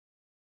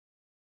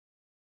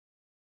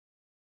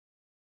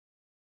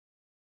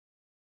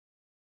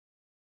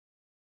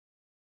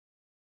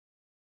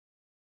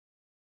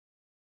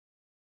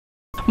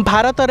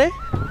भारत में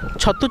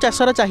छतु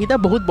चाषर चाहिदा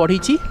बहुत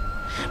बढ़ी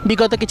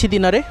विगत किछि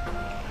दिन में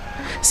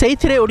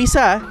से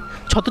ओडिशा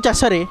छतु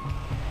चाष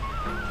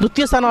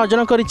द्वितीय स्थान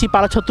अर्जन करिछि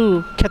पाଳ छतु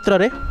क्षेत्र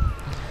में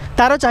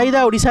तार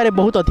चाहिदा ओडिशा रे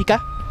बहुत अधिका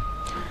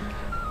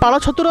पाଳ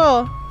छतुर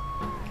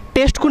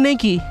टेस्ट को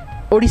लेकिन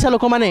ओडिशा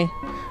लोक मैंने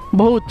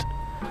बहुत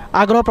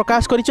आग्रह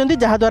प्रकाश करिसेंती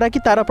जहाद्वारा कि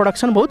तार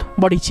प्रोडक्शन बहुत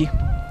बढ़ी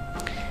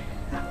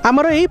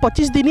आमर यही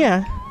 25 दिनिया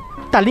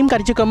तालीम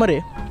कार्यक्रम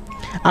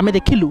आम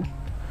देखिलु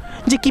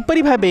जे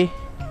किपरि भाबे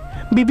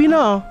विभिन्न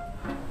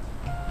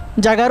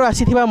जगार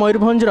आसीथिबा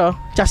मयूरभंजर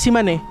चाषी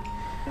माने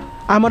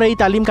आमर यही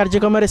तालीम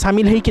कार्यक्रम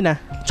सामिल होइकिना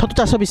छतु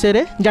चाष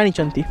विषय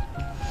जानिचंती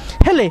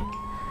हेले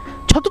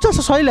छतु चाष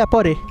सरिला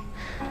परे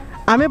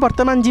आमे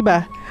वर्तमान जीवा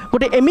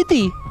गोटे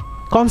एमिति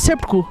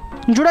कॉन्सेप्ट को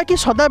जोड़ा कि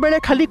सदा बेले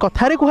खाली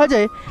कथारे कह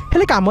जाए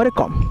हेले काम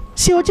कम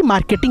सी हूँ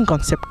मार्केटिंग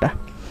कॉन्सेप्टटा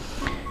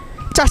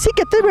चाषी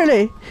केते बेले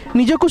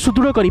निजको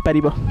सुदृढ़ करि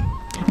परिबो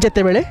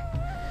जेते बेले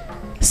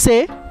से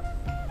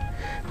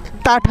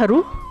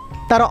ताठारु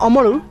तार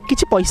अमलु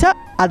किछि पैसा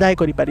आदाय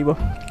करि परिबो।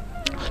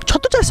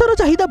 छतु चाषर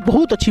चाहिदा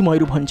बहुत अच्छी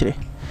मयूरभंज रे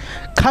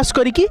खास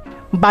करिकी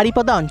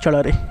बारिपदा अंचल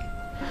रे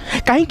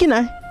कहीं ना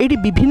ये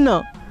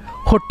विभिन्न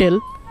होटेल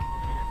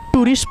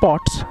टूरिस्ट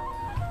स्पॉट्स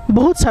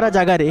बहुत सारा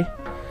जगार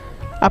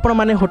आपण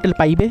माने होटेल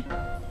पाइबे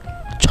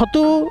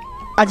छतु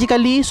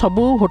आजिकाली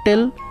सबू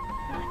होटेल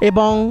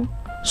एवं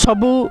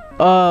सबू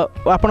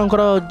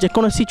आपणकर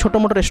जेकोसी छोट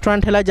मोट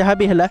रेस्टोरेंट है जहाँ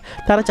भी है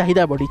तार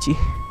चाहिदा बढ़ी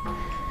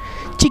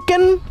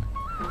चिकेन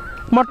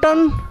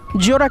मटन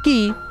जोरा कि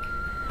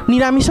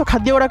निरामिष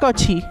खाद्य गुड़ाक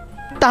अच्छी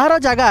तार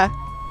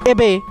जगह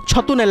एबे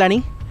छतु नेलानी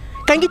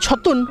कहीं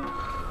छतुन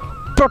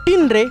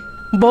प्रोटीन रे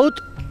बहुत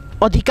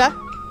अधिका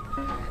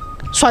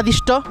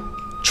स्वादिष्ट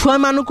छुआ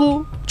मानू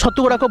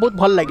छतु गुड़ाक बहुत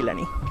भल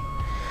लगिलानी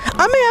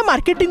आमे या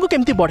मार्केटिंग को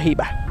केमती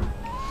बढ़ेबा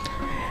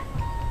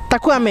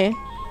ताकू आमे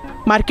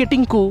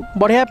मार्केटिंग को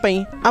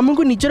बढ़ाई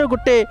आमको निजर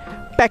गोटे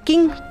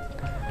पैकिंग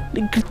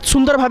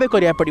सुंदर भाव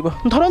करिया पड़िबो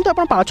धरंतु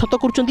आपण पाळ छतु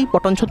करचंती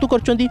बटन छतु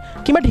करचंती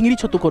किबा ढिंगरी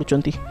छतु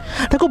करचंती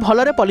ताकू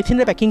भलरे पॉलिथिन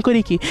रे पैकिंग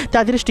करिकी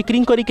ता धीरे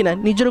स्टिकरिंग करिकिना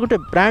निजर गोटे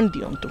ब्रांड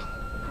दियंतु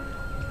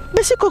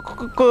बेसी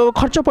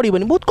खर्च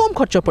पड़िबनी बहुत कम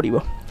खर्च पड़िबो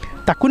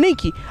ताकू नै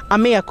कि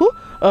आमे याकू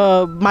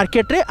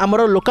मार्केट रे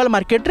हमर लोकल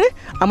मार्केट रे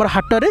हमर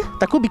हाट रे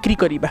ताकू बिक्री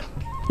करिबा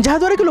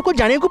जहाद्वारा कि लोक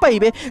जाना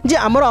पाइबे जे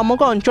आमर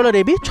अमुक अंचल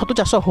भी छतु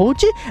चाष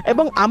होउची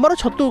एवं आमर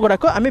छतु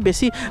गुड़ाक आम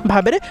बेसी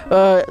भाव में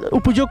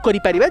उपयोग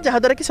करें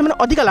जहाद्वारा कि से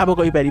अधिक लाभ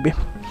करें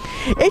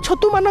ये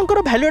छतु मानकर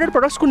वैल्यू एडेड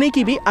प्रोडक्ट्स को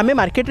लेकिन भी आम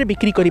मार्केट रे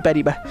बिक्री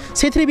करें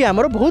से भी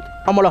आमर बहुत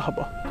अमल हम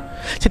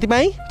से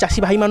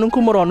चाषी भाई मानू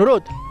मोर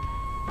अनुरोध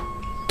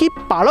कि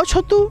पाळ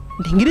छतु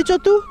ढिंगरी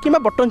छतु कि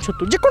बटन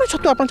छतु जेको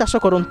छतु आप चाष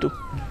करूँ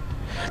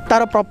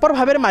तार प्रॉपर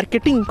भाव में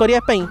मार्केटिंग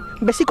करने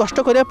बेसी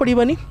कष्ट करा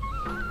पड़ोनी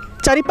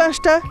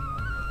 4-5टा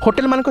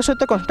होटेल मान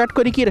सहित कंटाक्ट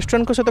करी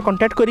रेस्टोरेंट सहित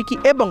कंटाक्ट करी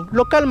एवं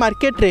लोकल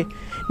मार्केट रे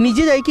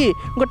निजे जाइए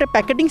गोटे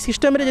पैकेटिंग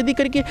सिस्टम रे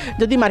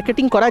जदि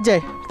मार्केटिंग करा जाए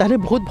ताहले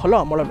बहुत भल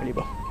अमल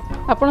मिलिबो।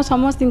 आपण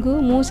समस्त को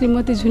मु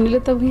श्रीमती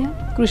झुनिलता भूया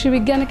कृषि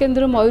विज्ञान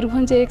केन्द्र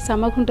मयूरभंज एक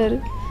सामाखुंटार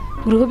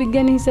गृह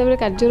विज्ञानी हिसाब से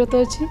कार्यरत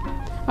अच्छी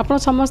आपण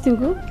समस्त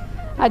को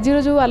आज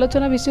जो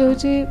आलोचना विषय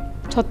होची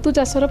छतु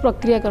चाषर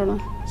प्रक्रियाकरण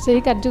से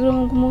ही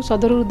कार्यक्रम को मु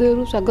सदर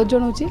हृदय स्वागत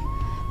जनाऊँगी।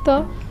 तो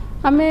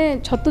आमे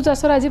छतु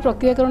चाषर आज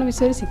प्रक्रियाकरण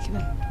विषय शिखा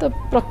तो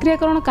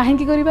प्रक्रियाकरण कहीं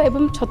करवा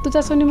एवं छतु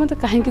चाष निमंते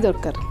कहीं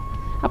दरकार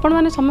आपण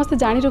मैंने समस्त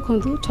जाणी रखु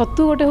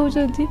छतु गोटे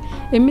हूँ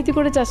एमती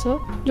गोटे चाष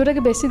जोटा कि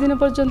बेसी दिन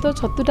पर्यंत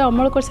छतुटा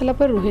अमल कर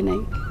सारापर रुहे ना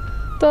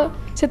तो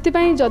से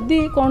जदि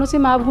कौन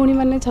माँ भौणी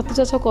मैंने छतु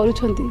चाष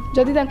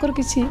करुँच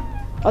किसी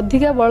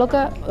अधिका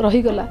बड़का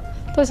रहीगला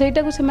तो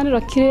सहीटा को से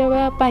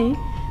रखापी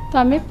तो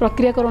आम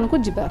प्रक्रियाकरण को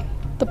जीवा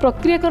तो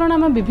प्रक्रियाकरण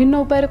आम विभिन्न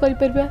उपाय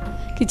करें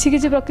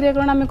किसी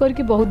प्रक्रियाकरण आम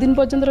करके बहुत दिन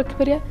पर्यंत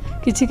रखिपर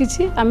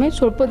किसी आम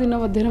स्वल्प दिन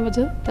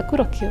मध्य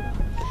रखी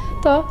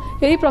तो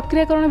यही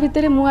प्रक्रियाकरण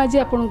भितर मु आज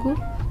आपन को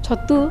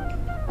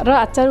छतुर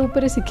आचार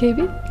उपर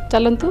शिखेबी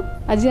चलतु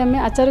आज आम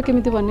आचार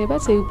केमी बनइबा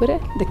से उपर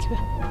देखा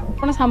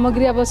कौन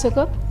सामग्री आवश्यक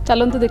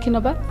चलतु देखि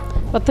नबा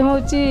प्रथम हूँ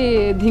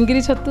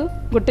ढिंगरी छतु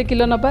 1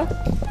 किलो नबा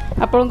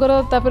आपणकर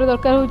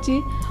दरकार हूँ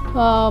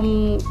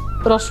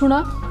रसुण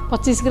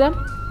 25 ग्राम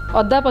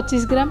अदा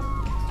 25 ग्राम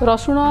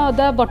रसुण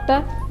अदा बटा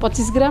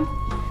 25 ग्राम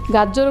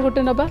गाजर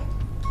गोटे नबा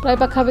प्राय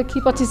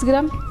पाखापाखि 25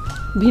 ग्राम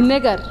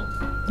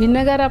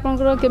भिनेगार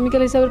आपंकर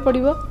केमिकल हिसाब से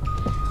पड़ो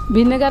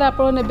भिनेगार आप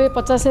ने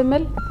 50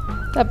 ml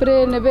तापरे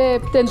नेबे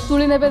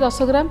तेंतुली ने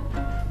 10 ग्राम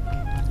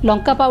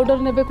लंका पाउडर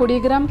ने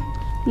 20 ग्राम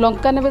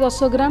लंका ने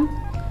 10 ग्राम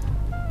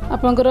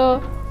आपंकर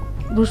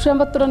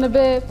भृषुंगा पत्र ने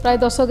प्राय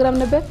 10 ग्राम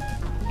ने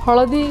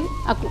हलदी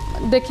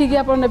देखिकी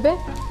आप ने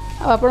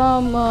आप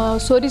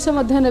सोरिष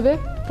ने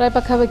प्राय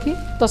पाखापाखि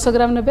 10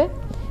 ग्राम ने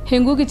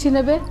हेंगू किछि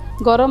ने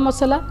गरम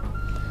मसला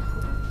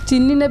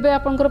चीनी ने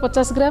आपंकर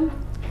 50 ग्राम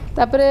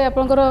तापरे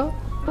आपंकर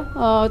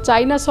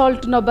चाइना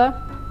सॉल्ट नबा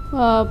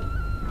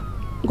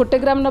 1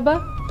 ग्राम नबा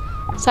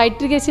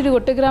साइट्रिक एसिड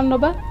 1 ग्राम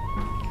नबा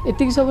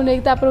एतिक सब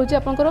नहीं तापर हूँ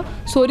आपंकर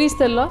सोरिष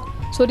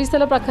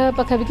तेल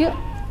पाखापाखि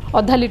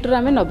आधा लीटर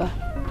आम नबा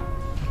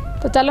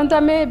तो चलते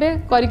आम ए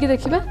करके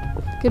देखा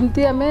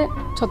केमती आम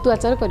छतु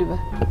आचार करवा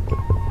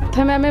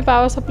प्रथम आम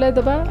पावर सप्लाई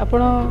दबा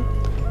आपण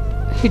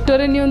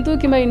हिटर नियंतु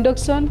कि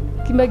इंडक्शन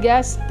कि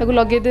गैस ताको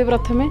लगेदे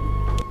प्रथमे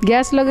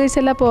गैस लगे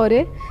सारापर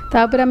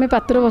तापर आम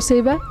पात्र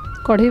बसैबा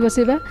कढ़ई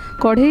बसैबा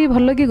कढ़ई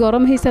भल कि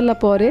गरम हो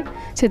सारापर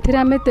से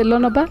आम तेल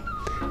नबा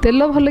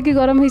तेल भल कि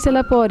गरम हो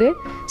सारापर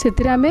से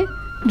आम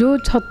जो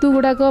छतु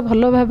गुड़ाक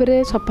भल भाव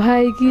में सफा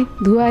होगी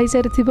धुआ हो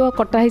सारी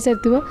कटा हो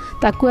सारी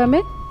ताकू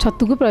आम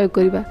छतु को प्रयोग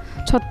करवा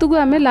छतु को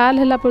आम लाल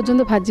है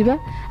पर्यंत भाजवा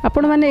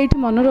आपण मैंने ये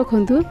मन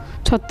रखु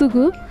छतु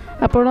को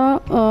आपण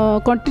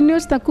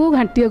कंटिन्यूअस ताकू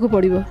घाटिया को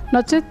पड़ो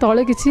नचे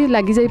तले किसी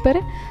लगी जापे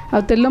आ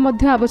तेल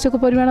आवश्यक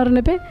परिमाण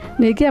ने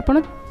नहीं कि आप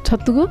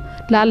छतु को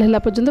लाल है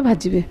पर्यंत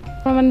भाजबे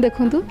मैंने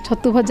देखूँ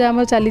छतु भजा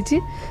आम चली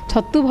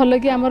छतु भल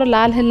कि आमर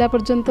लाल है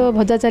पर्यंत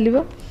भजा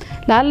चलो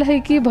लाल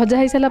होगी भजा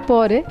हो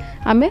सारापर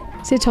आम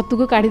से छतु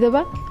को काढ़ीदे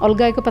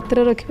अलग एक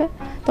पात्र रखा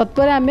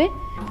तत्पर आम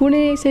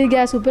पुणी से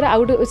गैस उपर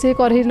आउ से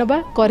कढ़ई नबा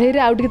कढ़ई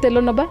आउ टे तेल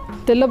नबा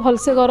तेल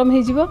भलसे गरम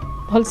हो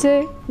भलसे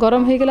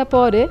गरम हो गला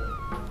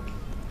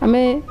आम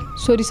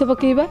सोरिष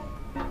पकेबा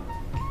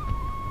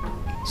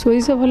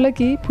सोरिष भल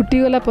कि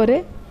फुटीगला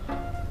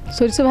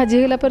सोरिष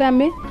भाजीगला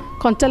आम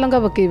कंचा लंका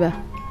पकेबा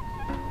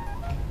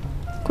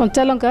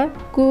कंचा लंका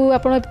को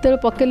आपड़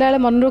पकेला बेले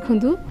मन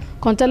रखु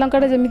कंचा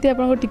लंकाटा जमी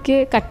आपको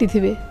टिके काटी थे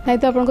ना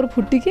तो आपंकर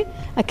फुटिकी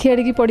आखि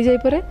आड़िकी पड़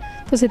जापे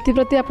तो से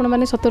प्रति आपण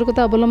मैंने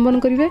सतर्कता अवलंबन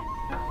करेंगे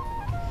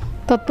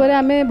तत्पर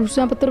आम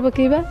भुसुआ पत्र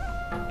पकेबा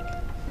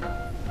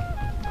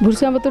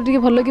भुसुआ पत्र टी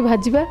भल कि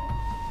भाजवा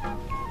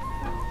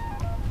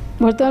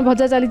बर्तमान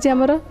भजा चली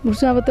आमर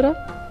भुसुआ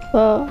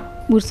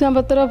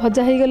पत्र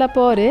भजा हो गला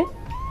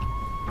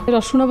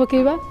रसुण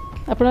पकेबा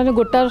आपने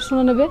गोटा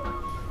रसुण ने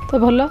तो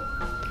भल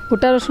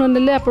गोटा रसुण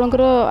ने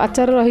आपणकर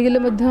आचार रहीगले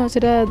से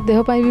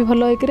देहपाई भी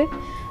भल एक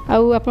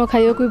आप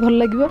खाइबा भी भल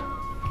लगे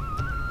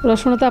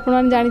रसुण तो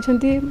आपने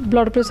जानते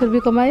ब्लड प्रेशर भी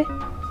कमाए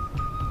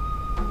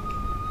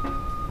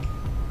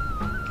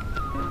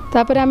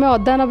तापर आम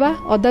अदा नबा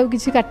अदा को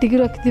किसी काटिकी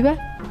रखि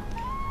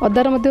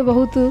अदार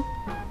बहुत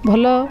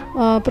भल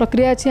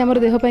प्रक्रिया अच्छी आम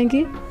देहपाई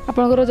कि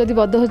आपणकर जदि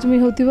बदहजमी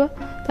होती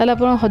ताले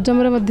आप हजम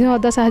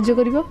अदा साहाय्य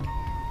कर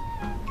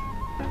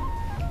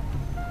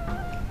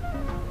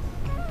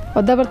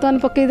अदा बर्तमान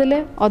पकईदे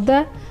अदा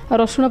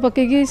रसुण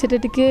पकईकी से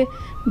टिके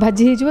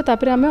भाजी हो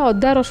तापर आम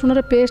अदा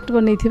रसुण पेस्ट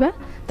बनई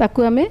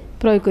ताकू आम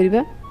प्रयोग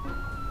करवा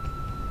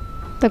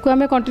ताकू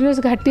आम कंटिन्यूअस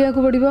घाटिया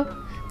को पड़ो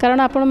कारण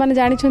आपण मैंने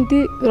जानते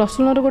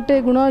रसुणर गोटे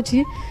गुण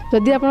अच्छी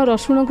जदि आप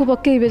रसुण को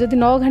पकेबे जदि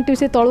न घाटी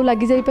से तलू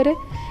लगी जापे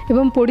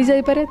एवं पोड़ी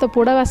जापे तो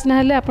पोड़ा बास्ना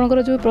हेले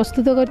आपणकर जो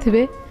प्रस्तुत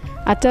करेंगे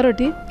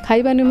आचारटी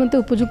खाइबा निमंते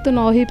उपयुक्त न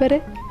हो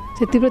पारे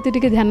से प्रति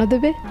टिके ध्यान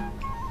देवे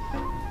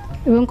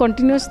एवं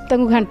कंटिन्यूअस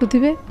ताकू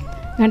घाटुवे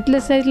घाटिले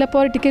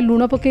सारापर टिके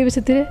लुण पकेबे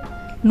से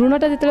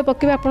लुणटा जो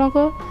पकेबे आपणक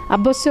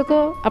आवश्यक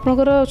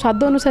आपणकर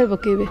स्वाद अनुसार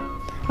पकेबे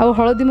आ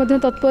हलदी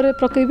तत्पर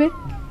पकेबे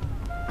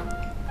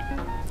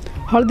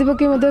हलदी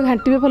पकई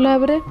घाटे भल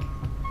भाव में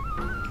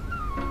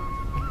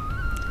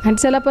घाटी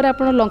सारापर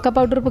आप लंका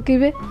पाउडर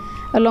पकेबे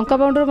लंका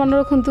पाउडर मन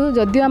रखु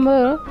जदि आम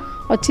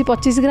अच्छी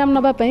 25 ग्राम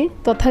नापी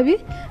तथापि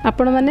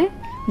आपण मैंने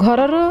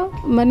घरर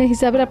माने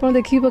हिसाब से आप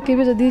देखिए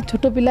पकेबे जदि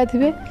छोट पिला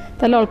थे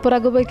ताले अल्प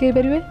राग पकई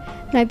पारे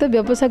ना तो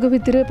व्यवसाय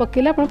भितर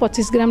पकेले आप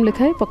 25 ग्राम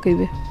लेखाएं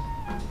पकेबे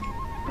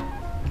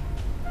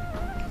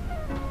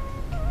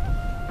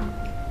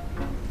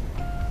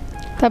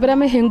तापर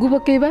आम हेंगू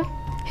पकेबा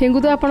हेंगू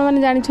तो आपण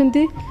मैंने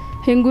जानते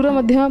हेंगूर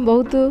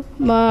बहुत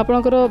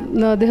आपणकर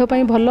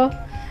देहपाई भल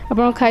आप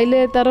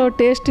खाइले तार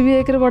टेस्ट भी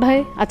एक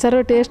बढ़ाए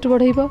आचार टेस्ट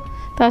बढ़ेब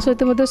ता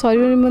सहित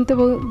शरीर निमंते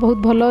बहुत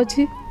भल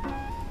अच्छी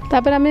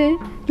तापर आम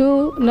जो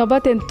नवा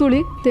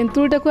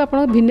तेंतुलीटा को आप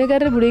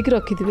भिनेगार बुड़े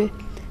रखि थे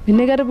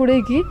भिनेगार बुड़े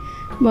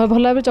भल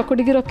भाव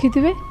चकटिकी रखि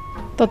थे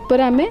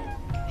तत्पर आम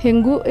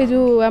हेंगू ये जो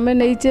आम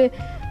नहींचे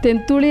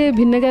तेंतुली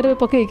भिनेगार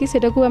पकईकी से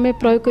आम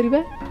प्रयोग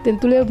करवा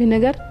तेंतुली और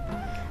भिनेगार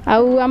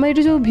आम ये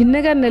जो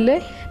भिनेगार नेले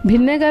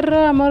भिनेगार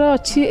आमर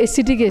अच्छी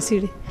एसिटिक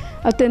एसिड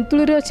आ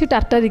तेंतुली अच्छी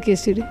टार्टारिक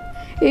एसिड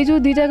ये जो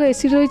दुईटा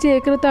एसिड रही है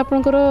एक तो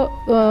आपंकर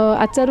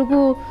आचार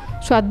को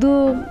स्वाद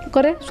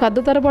करे स्वाद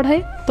तार बढ़ाए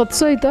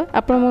तत्सहित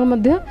आपण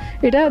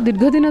यहाँ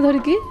दीर्घ दिन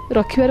धरिकी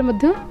रखार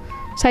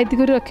साइती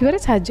कर रखार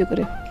साहाय्य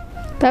करे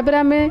तापर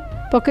आम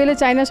पकईले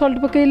चाइना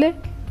सल्ट पकईले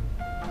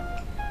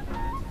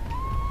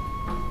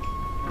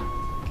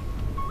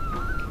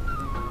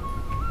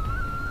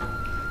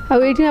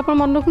आईटी आप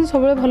मन रखु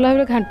सब भल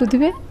भाव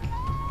घाटुवे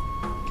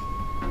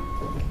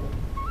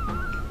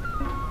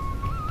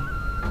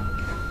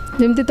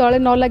जमती तले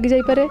न लगी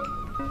जापे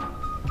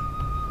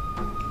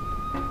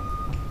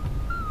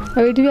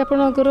आईटी भी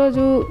आपंकर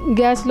जो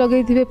गैस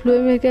लगे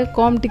फ्लेम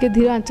कम टिके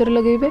धीरे आंचर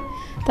लगे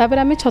तापर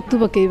आम छतु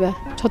पकेबा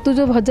छतु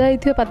जो भजा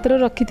होता पात्र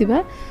रखि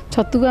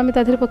छतु को आम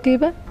तादेह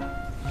पकेबा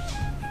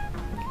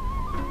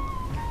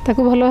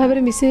ताकू भल भाव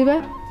में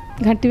मिसेबा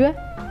घाटिबा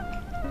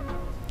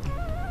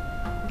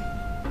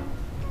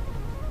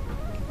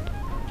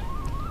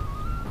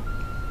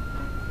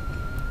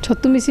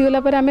छतु मिसीगला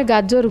आम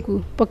गाजर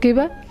को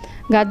पकेबा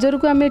गाजर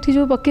को आम ये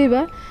जो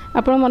पकेबा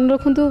आप मन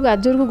रखु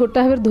गाजर को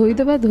गोटा भाव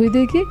धोईदेवा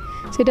धोईदेकी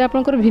ସେଇଟା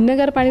ଆପଣଙ୍କର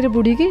ଭିନେଗାର ପାଣିରେ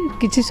ବୁଡ଼ିକି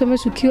କିଛି ସମୟ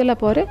ଶୁଖିଗଲା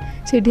ପରେ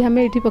ସେଇଠି ଆମେ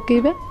ଏଇଠି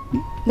ପକାଇବା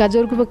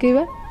ଗାଜରକୁ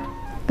ପକାଇବା।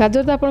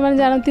 ଗାଜର ତ ଆପଣମାନେ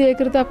ଜାଣନ୍ତି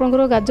ଏକରେ ତ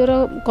ଆପଣଙ୍କର ଗାଜର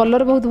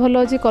କଲର୍ ବହୁତ ଭଲ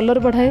ଅଛି, କଲର୍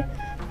ବଢ଼ାଏ,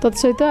 ତତ୍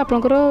ସହିତ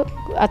ଆପଣଙ୍କର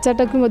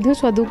ଆଚାରଟାକୁ ମଧ୍ୟ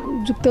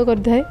ସ୍ୱାଦଯୁକ୍ତ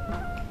କରିଥାଏ।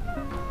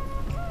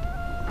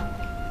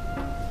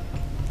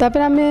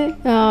 ତାପରେ ଆମେ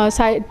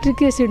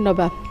ସାଇଟ୍ରିକ୍ ଏସିଡ଼୍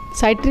ନେବା।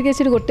 ସାଇଟ୍ରିକ୍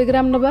ଏସିଡ଼୍ 1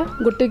 ଗ୍ରାମ ନେବା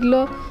 1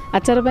 କିଲୋ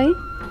ଆଚାର ପାଇଁ।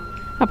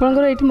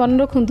 ଆପଣଙ୍କର ଏଇଠି ମନେ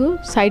ରଖନ୍ତୁ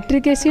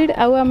ସାଇଟ୍ରିକ୍ ଏସିଡ଼୍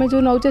ଆଉ ଆମେ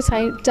ଯେଉଁ ନେଉଛେ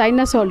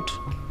ଚାଇନା ସଲ୍ଟ,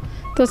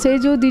 ତ ସେଇ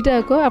ଯେଉଁ ଦୁଇଟା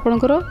ଯାକ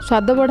ଆପଣଙ୍କର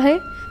ସ୍ୱାଦ ବଢ଼ାଏ,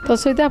 ତା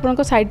ସହିତ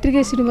ଆପଣଙ୍କ ସାଇଟ୍ରିକ୍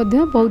ଏସିଡ଼୍ ମଧ୍ୟ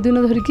ବହୁତ ଦିନ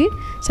ଧରିକି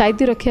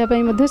ସାଇତି ରଖିବା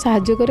ପାଇଁ ମଧ୍ୟ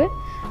ସାହାଯ୍ୟ କରେ।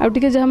 ଆଉ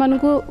ଟିକେ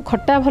ଯାହାମାନଙ୍କୁ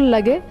ଖଟା ଭଲ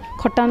ଲାଗେ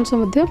ଖଟା ଅଂଶ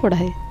ମଧ୍ୟ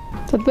ବଢ଼ାଏ।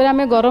 ତାପରେ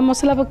ଆମେ ଗରମ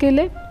ମସଲା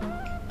ପକାଇଲେ,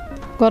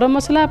 ଗରମ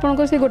ମସଲା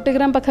ଆପଣଙ୍କର ସେ 1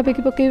 ଗ୍ରାମ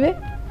ପାଖାପାଖି ପକାଇବେ।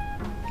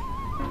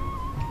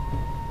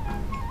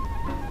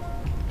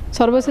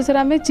 ସର୍ବଶେଷରେ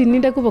ଆମେ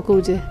ଚିନିଟାକୁ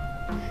ପକାଉଛେ।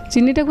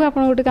 ଚିନିଟାକୁ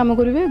ଆପଣ ଗୋଟେ କାମ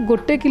କରିବେ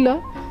 1 କିଲୋ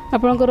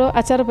ଆପଣଙ୍କର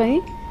ଆଚାର ପାଇଁ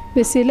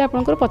ବେଶୀ ହେଲେ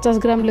ଆପଣଙ୍କର 50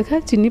 ଗ୍ରାମ ଲେଖା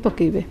ଚିନି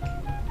ପକାଇବେ।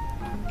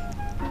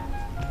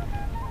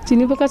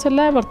 ଚିନି ପକା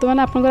ସରିଲା, ବର୍ତ୍ତମାନ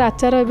ଆପଣଙ୍କର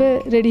ଆଚାର ଏବେ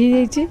ରେଡ଼ି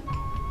ହୋଇଯାଇଛି।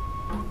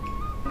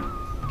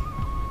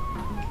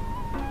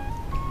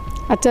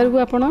 ଆଚାରକୁ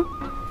ଆପଣ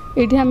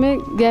ଏଇଠି ଆମେ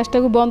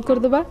ଗ୍ୟାସ୍ଟାକୁ ବନ୍ଦ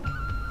କରିଦେବା।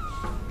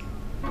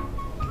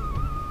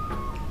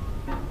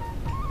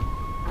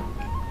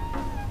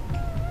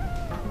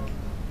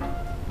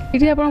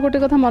 ଏଇଠି ଆପଣ ଗୋଟେ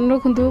କଥା ମନେ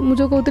ରଖନ୍ତୁ, ମୁଁ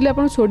ଯେଉଁ କହୁଥିଲି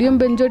ଆପଣ ସୋଡ଼ିୟମ୍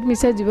ବେଞ୍ଜୋଏଟ୍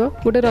ମିଶାଯିବ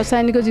ଗୋଟେ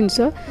ରାସାୟନିକ ଜିନିଷ,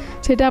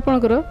 ସେଇଟା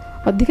ଆପଣଙ୍କର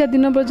ଅଧିକା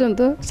ଦିନ ପର୍ଯ୍ୟନ୍ତ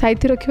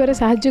ସାଇତି ରଖିବାରେ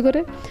ସାହାଯ୍ୟ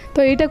କରେ। ତ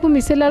ଏଇଟାକୁ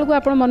ମିଶାଇଲା ବେଳକୁ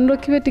ଆପଣ ମନେ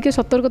ରଖିବେ ଟିକେ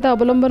ସତର୍କତା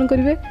ଅବଲମ୍ବନ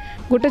କରିବେ।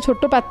 ଗୋଟେ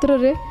ଛୋଟ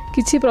ପାତ୍ରରେ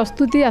କିଛି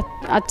ପ୍ରସ୍ତୁତି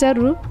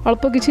ଆଚାରରୁ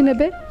ଅଳ୍ପ କିଛି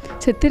ନେବେ,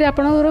 ସେଥିରେ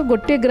ଆପଣଙ୍କର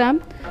 1 ଗ୍ରାମ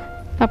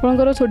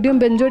ଆପଣଙ୍କର ସୋଡ଼ିୟମ୍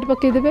ବେଞ୍ଜୋଏଟ୍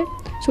ପକାଇଦେବେ।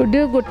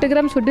 1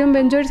 ଗ୍ରାମ ସୋଡ଼ିୟମ୍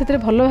ବେଞ୍ଜୋଏଟ୍ ସେଥିରେ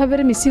ଭଲ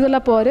ଭାବରେ ମିଶିଗଲା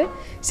ପରେ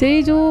ସେଇ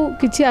ଯେଉଁ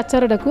କିଛି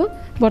ଆଚାରଟାକୁ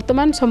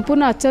ବର୍ତ୍ତମାନ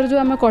ସମ୍ପୂର୍ଣ୍ଣ ଆଚାର ଯେଉଁ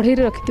ଆମେ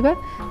କଢ଼େଇରେ ରଖିଥିବା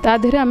ତା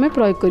ଦେହରେ ଆମେ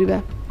ପ୍ରୟୋଗ କରିବା।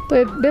 ତ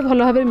ଏବେ ଭଲ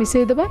ଭାବରେ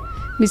ମିଶାଇ ଦେବା।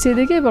 ମିଶାଇ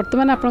ଦେଇକି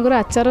ବର୍ତ୍ତମାନ ଆପଣଙ୍କର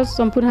ଆଚାର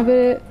ସମ୍ପୂର୍ଣ୍ଣ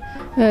ଭାବରେ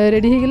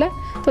ରେଡ଼ି ହୋଇଗଲା।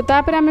 ତ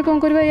ତାପରେ ଆମେ କ'ଣ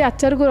କରିବା, ଏଇ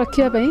ଆଚାରକୁ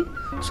ରଖିବା ପାଇଁ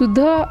ଶୁଦ୍ଧ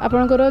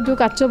ଆପଣଙ୍କର ଯେଉଁ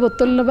କାଚ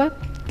ବୋତଲ ନେବା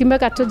କିମ୍ବା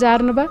କାଚ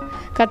ଜାର୍ ନେବା।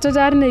 କାଚ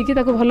ଜାର୍ ନେଇକି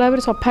ତାକୁ ଭଲ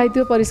ଭାବରେ ସଫା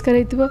ହେଇଥିବ, ପରିଷ୍କାର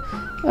ହେଇଥିବ,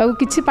 ଆଉ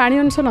କିଛି ପାଣି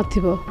ଅଂଶ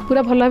ନଥିବ,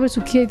 ପୁରା ଭଲ ଭାବରେ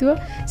ଶୁଖି ଯାଇଥିବ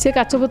ସେ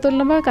କାଚ ବୋତଲ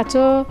ନେବା। କାଚ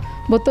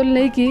ବୋତଲ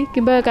ନେଇକି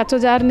କିମ୍ବା କାଚ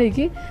ଜାର୍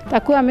ନେଇକି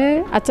ତାକୁ ଆମେ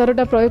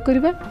ଆଚାରଟା ପ୍ରୟୋଗ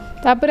କରିବା।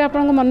 ତାପରେ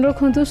ଆପଣଙ୍କ ମନେ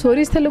ରଖନ୍ତୁ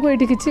ସୋରିଷ ତେଲକୁ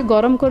ଏଇଠି କିଛି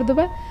ଗରମ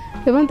କରିଦେବା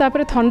ଏବଂ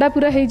ତାପରେ ଥଣ୍ଡା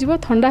ପୁରା ହେଇଯିବ।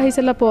 ଥଣ୍ଡା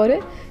ହେଇସାରିଲା ପରେ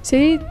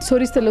ସେଇ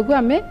ସୋରିଷ ତେଲକୁ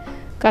ଆମେ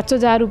କାଚ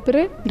ଜାର୍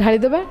ଉପରେ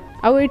ଢାଳିଦେବା।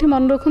 ଆଉ ଏଇଠି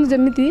ମନେ ରଖନ୍ତୁ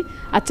ଯେମିତି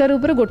ଆଚାର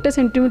ଉପରେ 1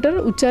 ସେଣ୍ଟିମିଟର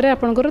ଉଚ୍ଚାରେ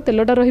ଆପଣଙ୍କର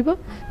ତେଲଟା ରହିବ।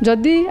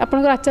 ଯଦି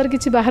ଆପଣଙ୍କର ଆଚାର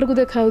କିଛି ବାହାରକୁ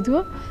ଦେଖାଯାଉଥିବ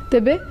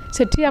ତେବେ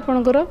ସେଠି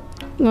ଆପଣଙ୍କର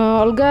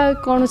ଅଲଗା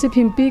କୌଣସି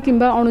ଫିମ୍ପି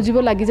କିମ୍ବା ଅଣୁଜୀବ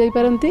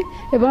ଲାଗିଯାଇପାରନ୍ତି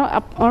ଏବଂ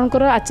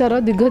ଆପଣଙ୍କର ଆଚାର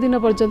ଦୀର୍ଘ ଦିନ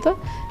ପର୍ଯ୍ୟନ୍ତ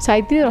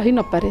ସାଇତି ରହି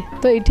ନପାରେ।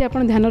 ତ ଏଇଠି ଆପଣ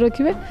ଧ୍ୟାନ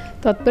ରଖିବେ।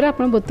 ତତ୍ପରେ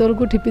ଆପଣ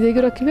ବୋତଲକୁ ଠିପି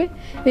ଦେଇକି ରଖିବେ।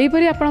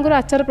 ଏହିପରି ଆପଣଙ୍କର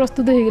ଆଚାର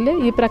ପ୍ରସ୍ତୁତ ହୋଇଗଲେ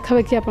ଇଏ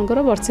ପାଖାପାଖି ଆପଣଙ୍କର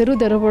ବର୍ଷେରୁ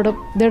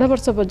 1.5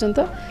 ବର୍ଷ ପର୍ଯ୍ୟନ୍ତ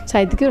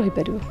ସାଇତିକି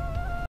ରହିପାରିବ।